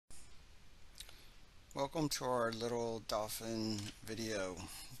Welcome to our little dolphin video.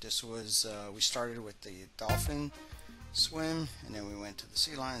 This was, we started with the dolphin swim, and then we went to the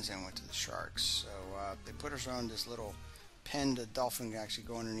sea lions and went to the sharks. So they put us around this little pen. The dolphin can actually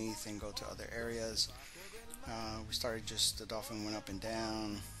go underneath and go to other areas. We started just, the dolphin went up and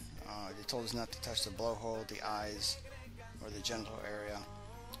down. They told us not to touch the blowhole, the eyes, or the genital area.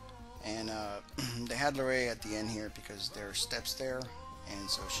 And they had Learae at the end here because there are steps there, and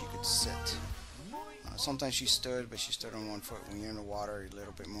so she could sit. Sometimes she stood, but she stood on one foot. When you're in the water, you're a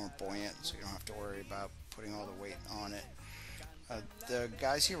little bit more buoyant, so you don't have to worry about putting all the weight on it. The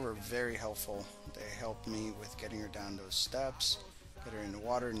guys here were very helpful. They helped me with getting her down those steps, get her in the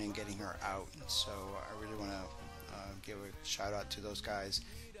water, and then getting her out. So I really want to give a shout out to those guys.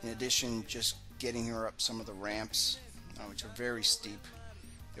 In addition, just getting her up some of the ramps, which are very steep.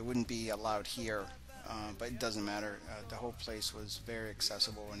 It wouldn't be allowed here, but it doesn't matter. The whole place was very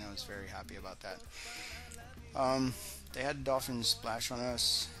accessible, and I was very happy about that. They had dolphins splash on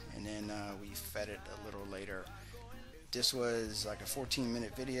us, and then we fed it a little later. This was like a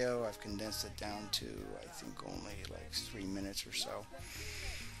 14-minute video. I've condensed it down to, I think, only like 3 minutes or so.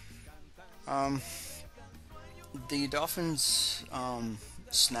 The dolphin's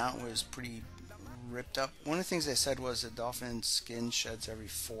snout was pretty ripped up. One of the things they said was the dolphin's skin sheds every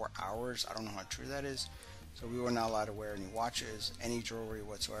 4 hours. I don't know how true that is. So we were not allowed to wear any watches, any jewelry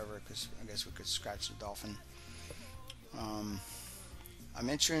whatsoever, because I guess we could scratch the dolphin. I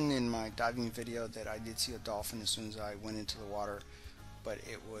mentioned in my diving video that I did see a dolphin as soon as I went into the water, but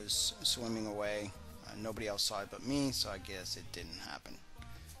it was swimming away. Nobody else saw it but me, so I guess it didn't happen.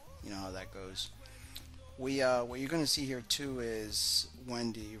 You know how that goes. What you're going to see here too is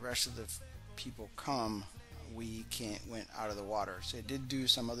when the rest of the people come, we went out of the water. So it did do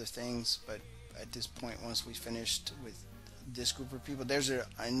some other things, but at this point, once we finished with this group of people, there's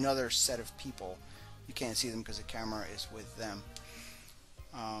another set of people. You can't see them because the camera is with them.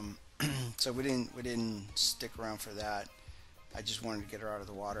 So we didn't stick around for that. I just wanted to get her out of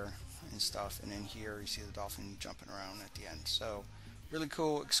the water and stuff. And then here you see the dolphin jumping around at the end. So really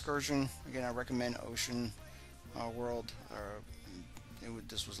cool excursion. Again, I recommend Ocean World.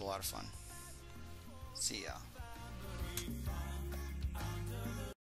 This was a lot of fun. See ya.